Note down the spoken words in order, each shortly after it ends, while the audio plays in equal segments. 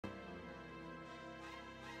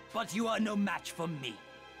but you are no match for me.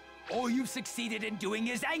 All you've succeeded in doing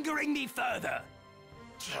is angering me further.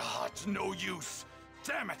 It's no use.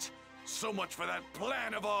 Damn it! So much for that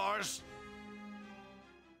plan of ours!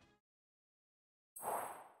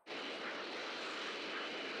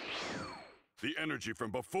 The energy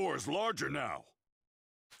from before is larger now.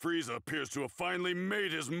 Frieza appears to have finally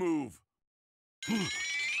made his move.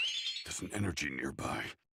 There's an energy nearby.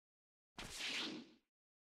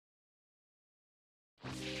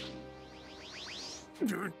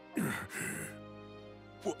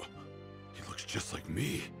 What? He looks just like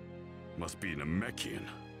me. Must be Namekian.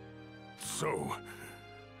 So,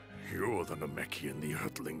 you're the Namekian the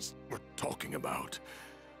Earthlings were talking about.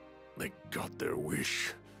 They got their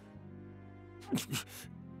wish.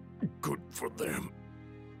 Good for them.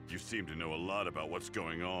 You seem to know a lot about what's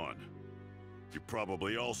going on. You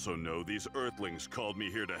probably also know these Earthlings called me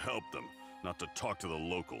here to help them, not to talk to the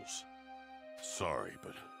locals. Sorry,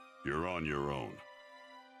 but you're on your own.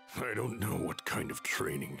 I don't know what kind of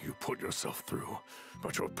training you put yourself through,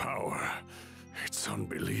 but your power, it's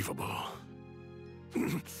unbelievable.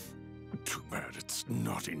 Too bad it's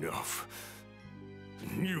not enough.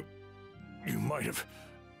 You might have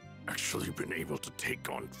actually been able to take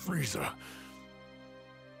on Frieza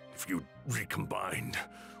if you recombined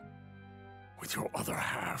with your other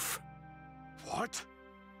half. What?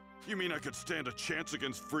 You mean I could stand a chance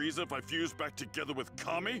against Frieza if I fused back together with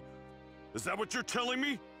Kami? Is that what you're telling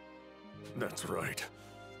me? That's right.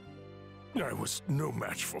 I was no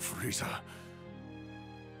match for Frieza.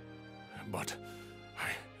 But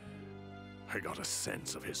I got a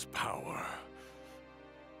sense of his power.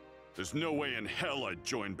 There's no way in hell I'd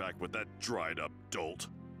join back with that dried-up dolt.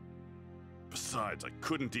 Besides, I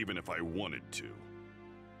couldn't even if I wanted to.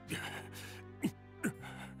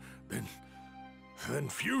 Then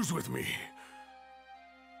fuse with me.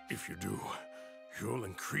 If you do, you'll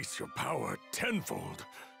increase your power tenfold,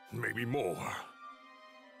 maybe more.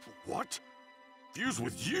 What? Fuse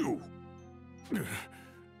with you?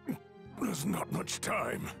 There's not much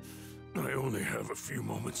time. I only have a few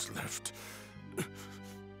moments left.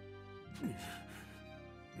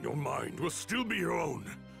 Your mind will still be your own.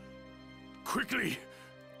 Quickly,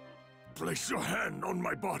 place your hand on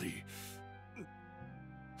my body.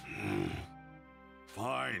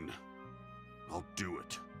 Fine. I'll do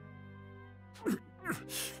it.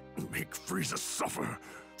 Make Frieza suffer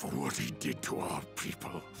for what he did to our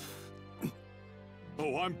people.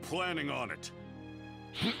 Oh, I'm planning on it.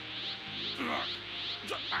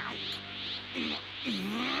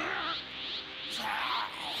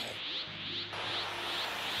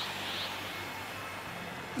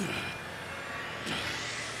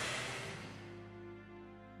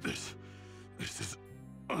 This is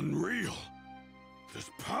unreal. This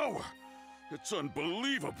power, it's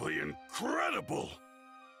unbelievably incredible.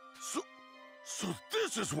 So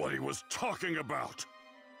this is what he was talking about.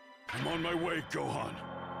 I'm on my way, Gohan.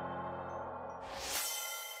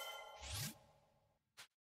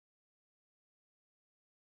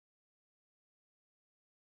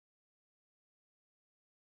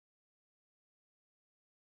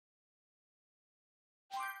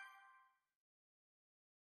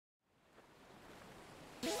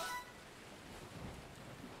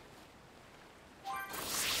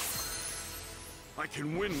 I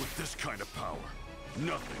can win with this kind of power.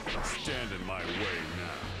 Nothing can stand in my way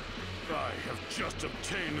now. I have just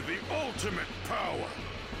obtained the ultimate power!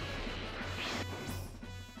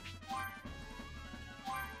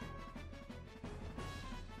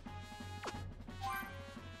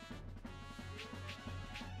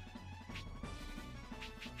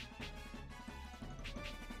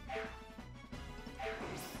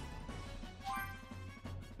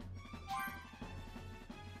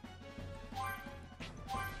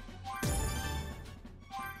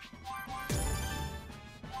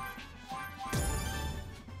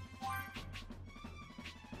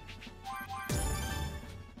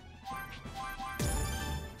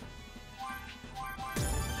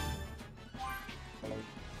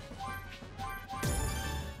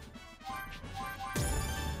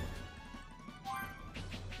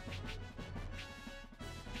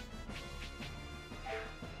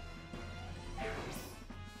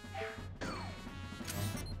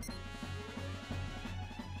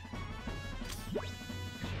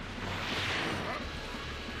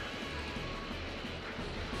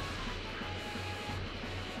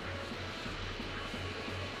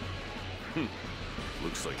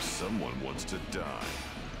 Looks like someone wants to die.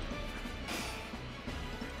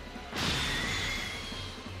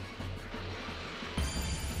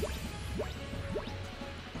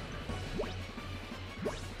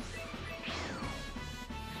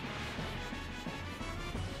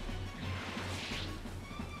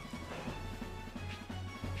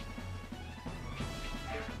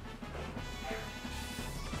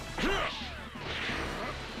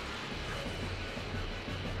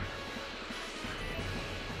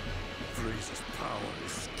 Frieza's power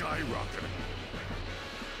is skyrocketing.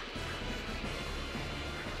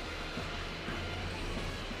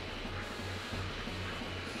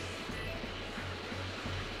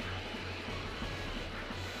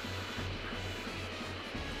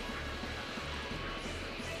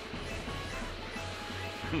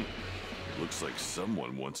 Looks like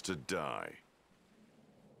someone wants to die.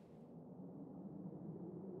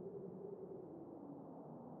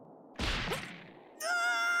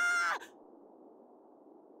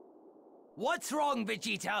 What's wrong,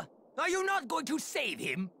 Vegeta? Are you not going to save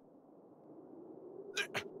him?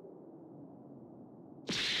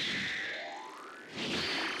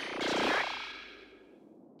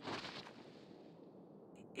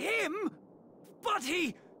 Him? But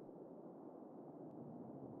he...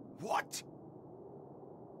 What?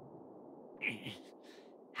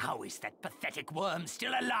 How is that pathetic worm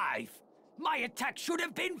still alive? My attack should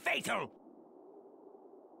have been fatal!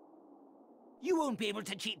 You won't be able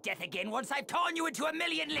to cheat death again once I've torn you into a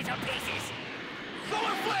million little pieces!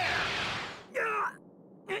 Solar flare!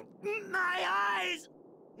 My eyes!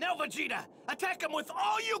 Now, Vegeta, attack him with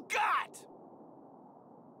all you got!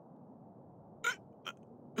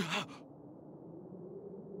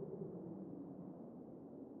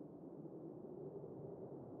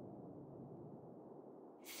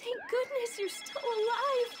 Thank goodness you're still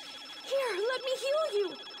alive! Here, let me heal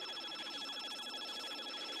you!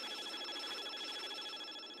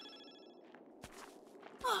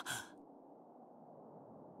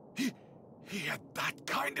 He had that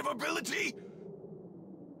kind of ability?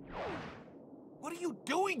 What are you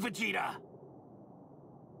doing, Vegeta?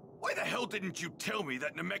 Why the hell didn't you tell me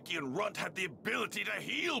that Namekian Runt had the ability to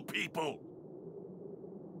heal people?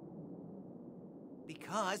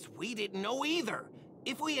 Because we didn't know either.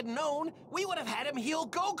 If we had known, we would have had him heal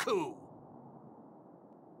Goku.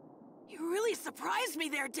 You really surprised me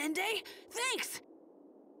there, Dende. Thanks!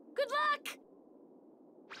 Good luck!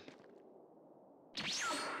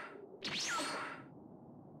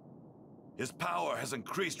 His power has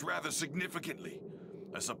increased rather significantly.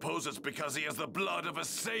 I suppose it's because he has the blood of a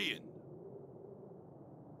Saiyan.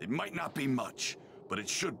 It might not be much, but it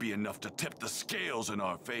should be enough to tip the scales in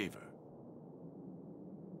our favor.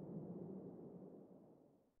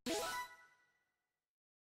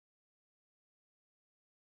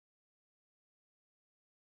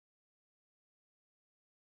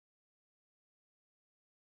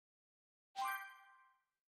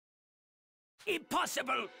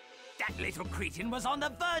 Impossible! That little cretin was on the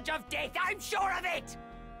verge of death, I'm sure of it!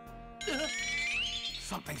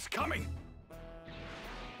 Something's coming!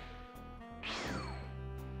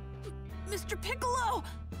 Mr. Piccolo!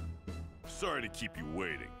 Sorry to keep you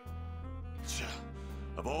waiting.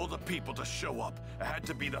 Of all the people to show up, it had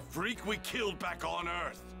to be the freak we killed back on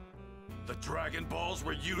Earth. The Dragon Balls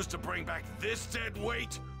were used to bring back this dead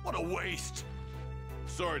weight? What a waste!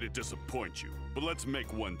 Sorry to disappoint you, but let's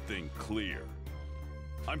make one thing clear.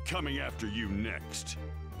 I'm coming after you next.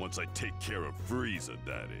 Once I take care of Frieza,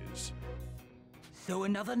 that is. So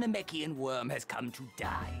another Namekian worm has come to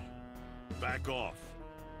die. Back off.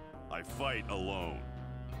 I fight alone.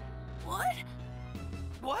 What?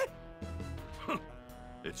 What?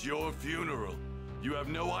 It's your funeral. You have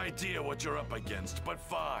no idea what you're up against, but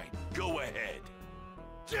fine. Go ahead.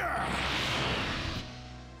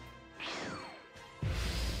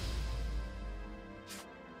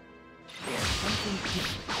 There's something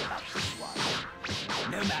different about this one.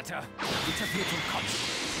 No matter, it's of little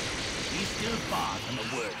consequence. He's still far from a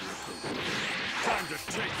worthy opponent. Time to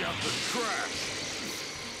take out the trash!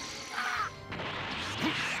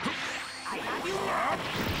 I have you now!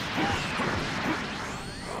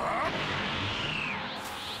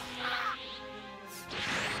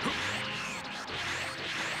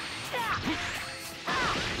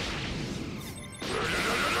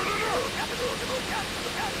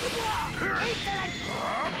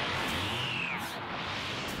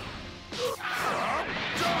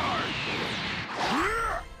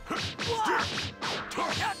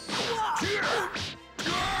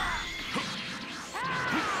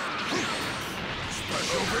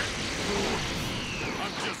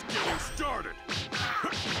 I'm just getting started!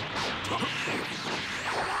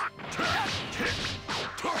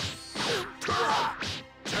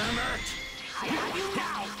 Damn it! I have you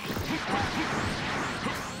now!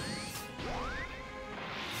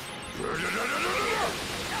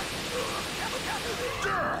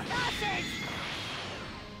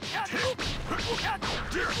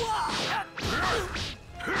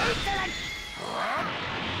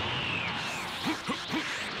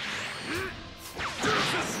 Is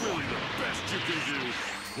this really the best you can do?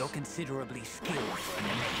 You're considerably skilled for an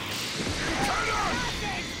Namekian. Turn on!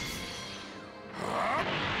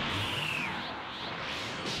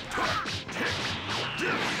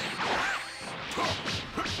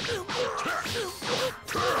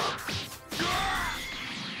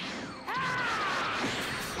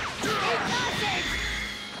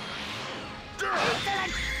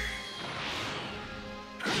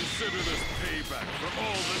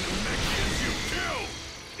 all the Namekians you killed!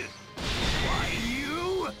 Why,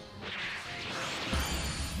 you?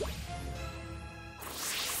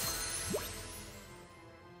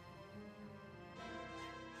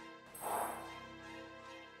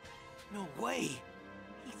 No way!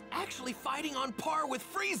 He's actually fighting on par with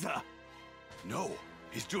Frieza! No,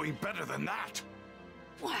 he's doing better than that!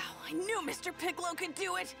 Wow, I knew Mr. Piccolo could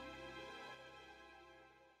do it!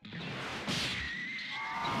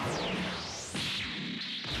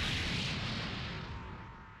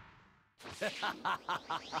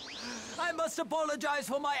 I must apologize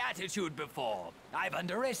for my attitude before. I've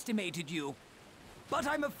underestimated you. But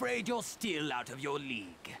I'm afraid you're still out of your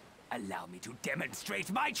league. Allow me to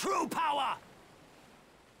demonstrate my true power!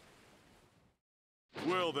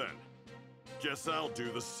 Well then, guess I'll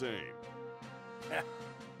do the same.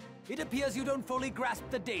 It appears you don't fully grasp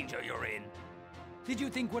the danger you're in. Did you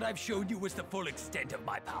think what I've shown you was the full extent of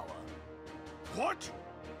my power? What?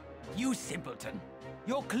 You simpleton.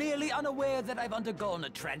 You're clearly unaware that I've undergone a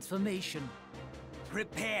transformation.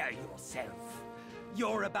 Prepare yourself.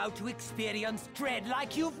 You're about to experience dread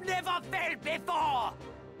like you've never felt before!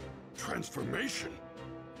 Transformation?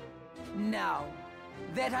 Now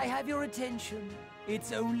that I have your attention,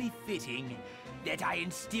 it's only fitting that I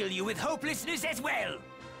instill you with hopelessness as well!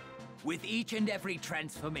 With each and every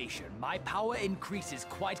transformation, my power increases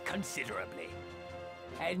quite considerably.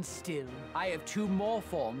 And still, I have 2 more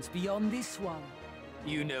forms beyond this one.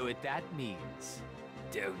 You know what that means,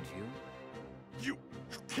 don't you? You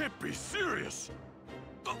can't be serious!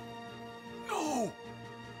 No!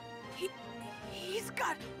 He's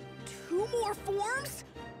got 2 more forms?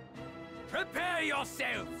 Prepare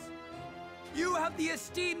yourselves! You have the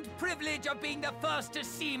esteemed privilege of being the first to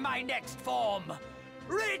see my next form!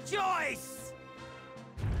 Rejoice!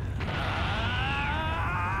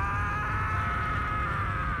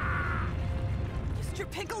 Mr.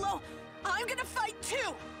 Piccolo, I'm gonna fight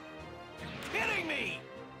too! Kidding me!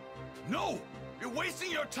 No! You're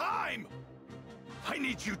wasting your time! I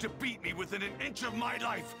need you to beat me within an inch of my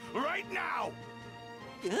life, right now!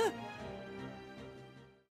 Huh?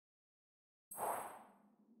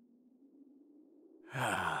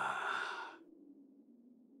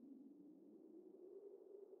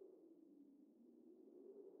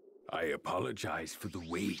 I apologize for the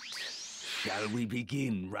wait. Shall we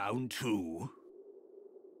begin round 2?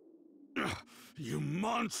 You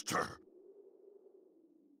monster!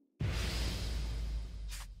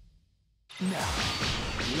 Now,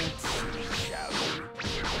 let's see, shall we?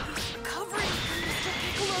 Covering Mr.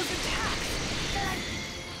 Piccolo's attack!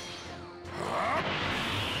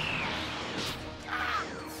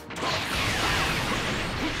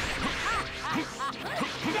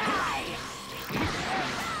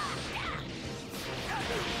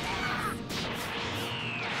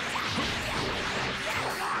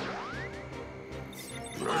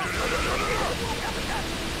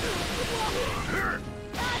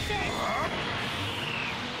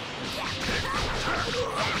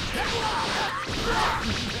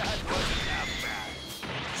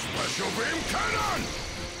 Special beam cannon!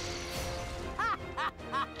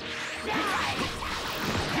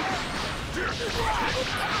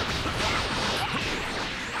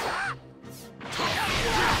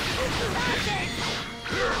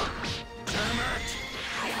 Damn it!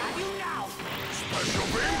 I have you now! Special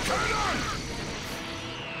beam cannon!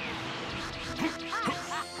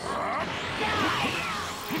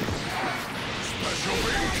 Special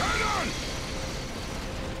beam cannon!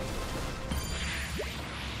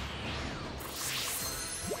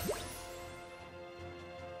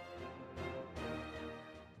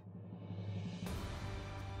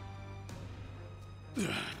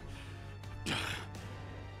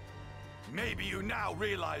 Maybe you now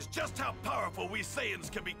realize just how powerful we Saiyans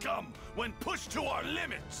can become when pushed to our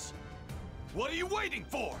limits! What are you waiting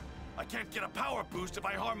for? I can't get a power boost if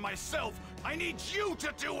I harm myself. I need you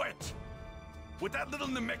to do it! With that little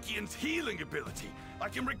Namekian's healing ability, I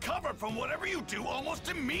can recover from whatever you do almost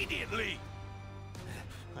immediately!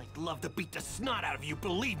 I'd love to beat the snot out of you,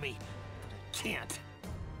 believe me, but I can't.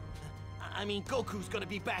 I mean, Goku's gonna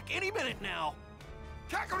be back any minute now!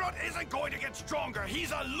 Kakarot isn't going to get stronger!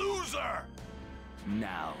 He's a loser!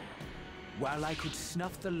 Now, while I could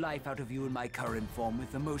snuff the life out of you in my current form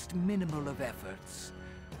with the most minimal of efforts,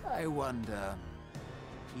 I wonder...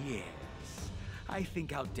 Yes, I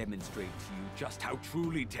think I'll demonstrate to you just how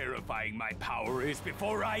truly terrifying my power is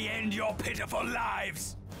before I end your pitiful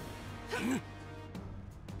lives!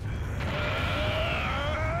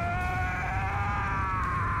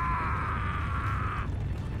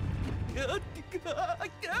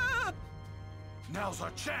 Now's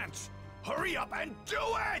our chance! Hurry up and do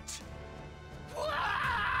it!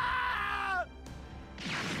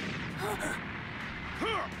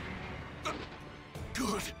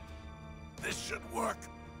 Good. This should work.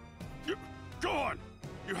 Go on!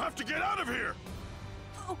 You have to get out of here!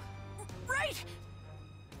 Oh, right!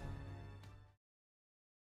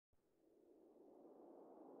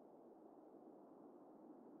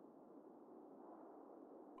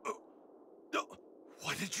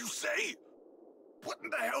 What did you say? What in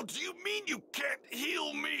the hell do you mean you can't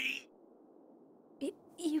heal me?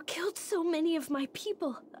 You killed so many of my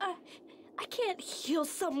people. I can't heal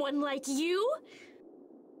someone like you.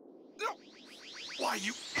 Why,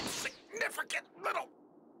 you insignificant little...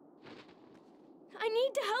 I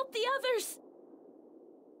need to help the others.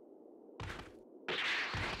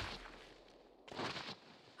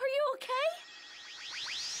 Are you okay?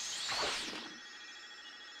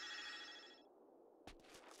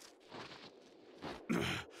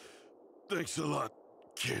 Thanks a lot,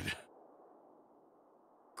 kid.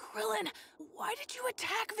 Krillin, why did you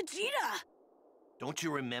attack Vegeta? Don't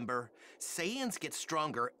you remember? Saiyans get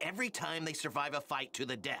stronger every time they survive a fight to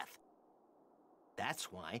the death.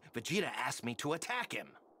 That's why Vegeta asked me to attack him.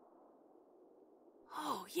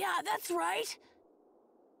 Oh, yeah, that's right.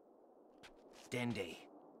 Dende,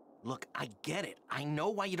 look, I get it. I know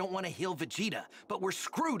why you don't want to heal Vegeta, but we're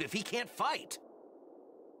screwed if he can't fight.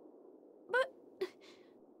 But...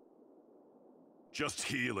 Just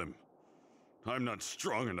heal him. I'm not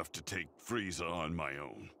strong enough to take Frieza on my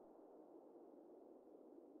own.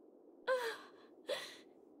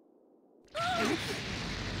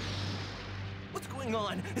 What's going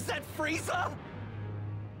on? Is that Frieza?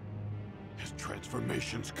 His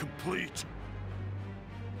transformation's complete.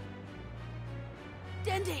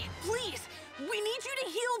 Dende, please! We need you to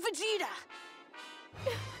heal Vegeta!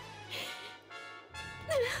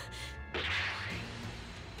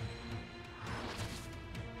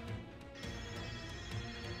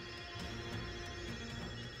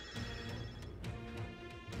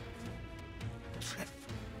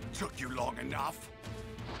 Took you long enough.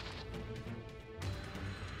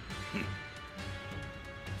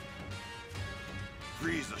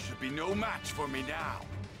 Frieza should be no match for me now.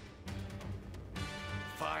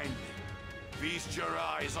 Finally, feast your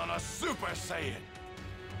eyes on a Super Saiyan.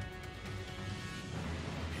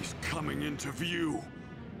 He's coming into view.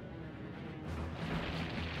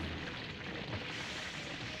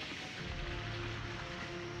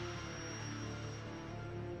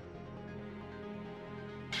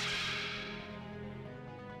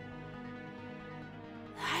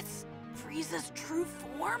 That's Frieza's true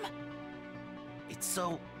form? It's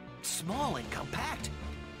so small and compact,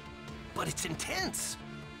 but it's intense.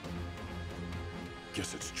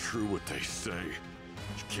 Guess it's true what they say.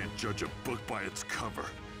 You can't judge a book by its cover.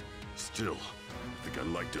 Still, I think I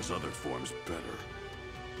liked his other forms better.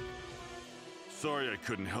 Sorry I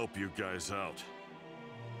couldn't help you guys out.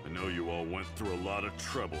 I know you all went through a lot of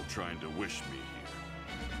trouble trying to wish me here.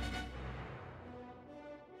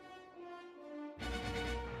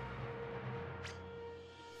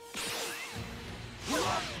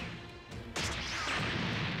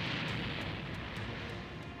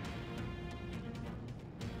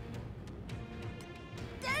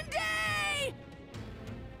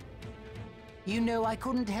 You know, I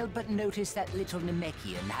couldn't help but notice that little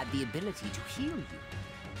Namekian had the ability to heal you.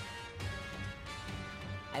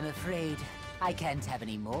 I'm afraid I can't have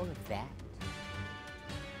any more of that.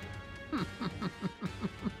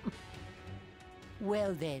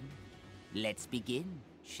 Well then, let's begin,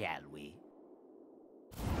 shall we?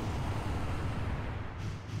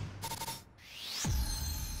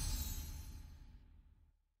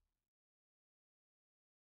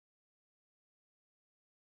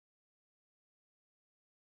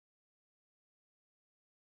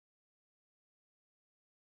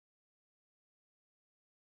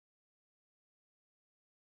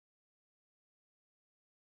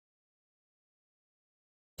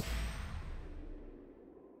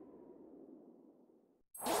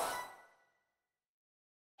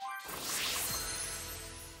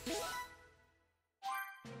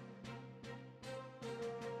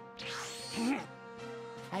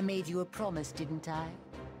 I made you a promise, didn't I?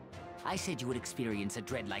 I said you would experience a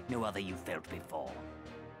dread like no other you felt before.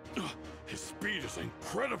 His speed is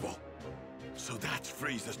incredible! So that's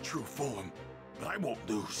Frieza's true form. But I won't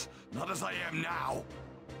lose. Not as I am now.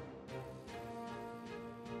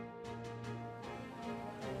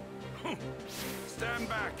 Stand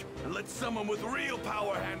back and let someone with real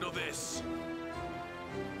power handle this.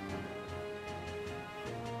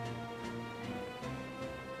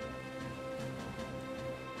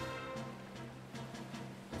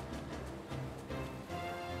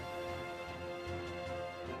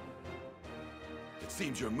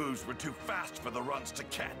 Seems your moves were too fast for the runs to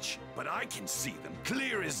catch, but I can see them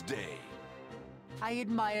clear as day. I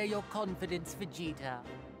admire your confidence, Vegeta.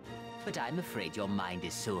 But I'm afraid your mind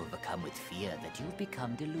is so overcome with fear that you've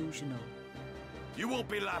become delusional. You won't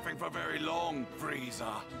be laughing for very long,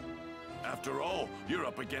 Frieza. After all, you're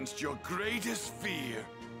up against your greatest fear.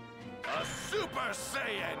 A Super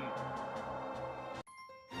Saiyan!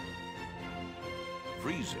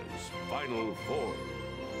 Frieza's final form.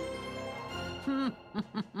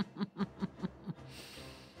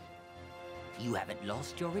 You haven't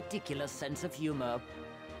lost your ridiculous sense of humor.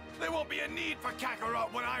 There won't be a need for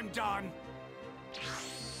Kakarot when I'm done.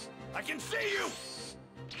 I can see you!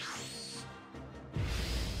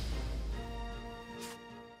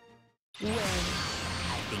 Well,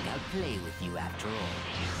 I think I'll play with you after all.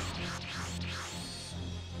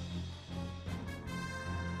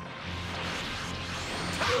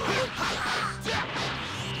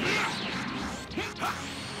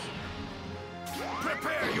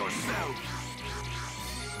 Prepare yourself!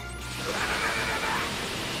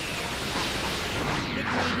 It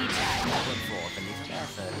may be time to put forth a little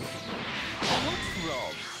effort. What's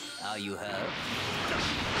wrong? Are you hurt?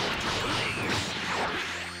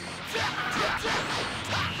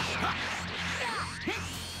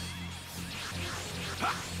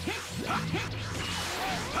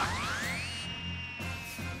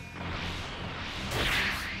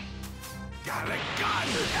 Got a gun!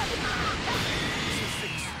 Is this the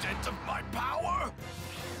extent of my power?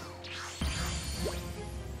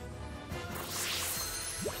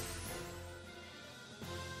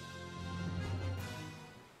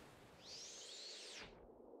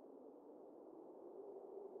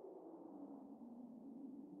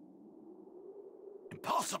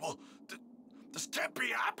 Impossible! This can't be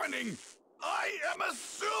happening! I am a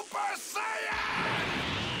Super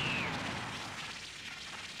Saiyan!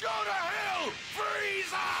 Go to hell,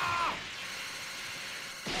 Frieza!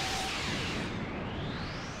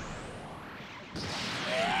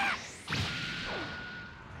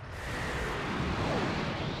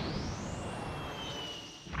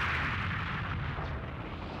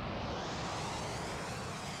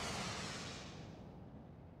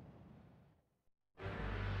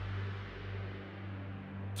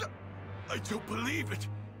 I don't believe it!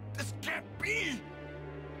 This can't be!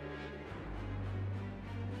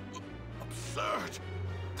 Absurd!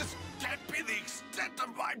 This can't be the extent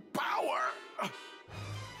of my power!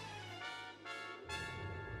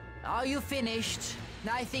 Are you finished?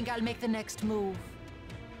 I think I'll make the next move.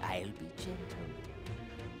 I'll be gentle.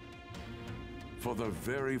 For the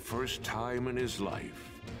very first time in his life,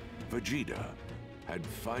 Vegeta had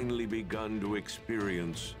finally begun to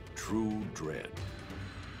experience true dread.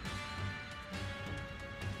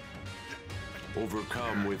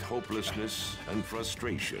 Overcome with hopelessness and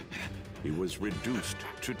frustration, he was reduced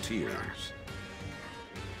to tears.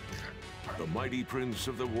 The mighty prince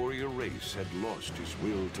of the warrior race had lost his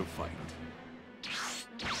will to fight.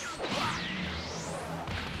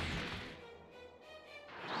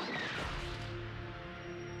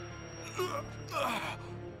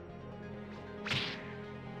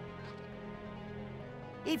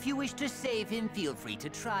 If you wish to save him, feel free to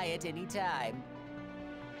try at any time.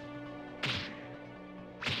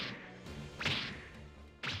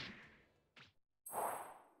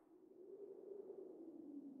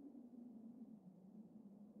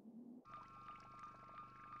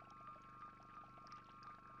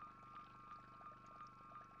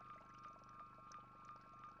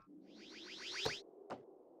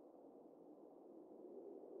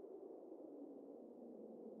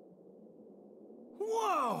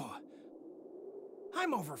 Whoa!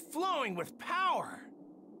 I'm overflowing with power.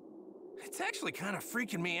 It's actually kind of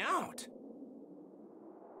freaking me out.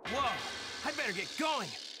 Whoa! I better get going.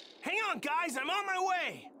 Hang on, guys, I'm on my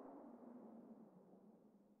way!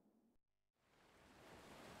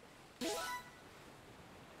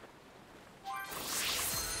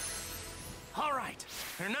 All right,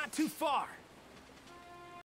 they're not too far.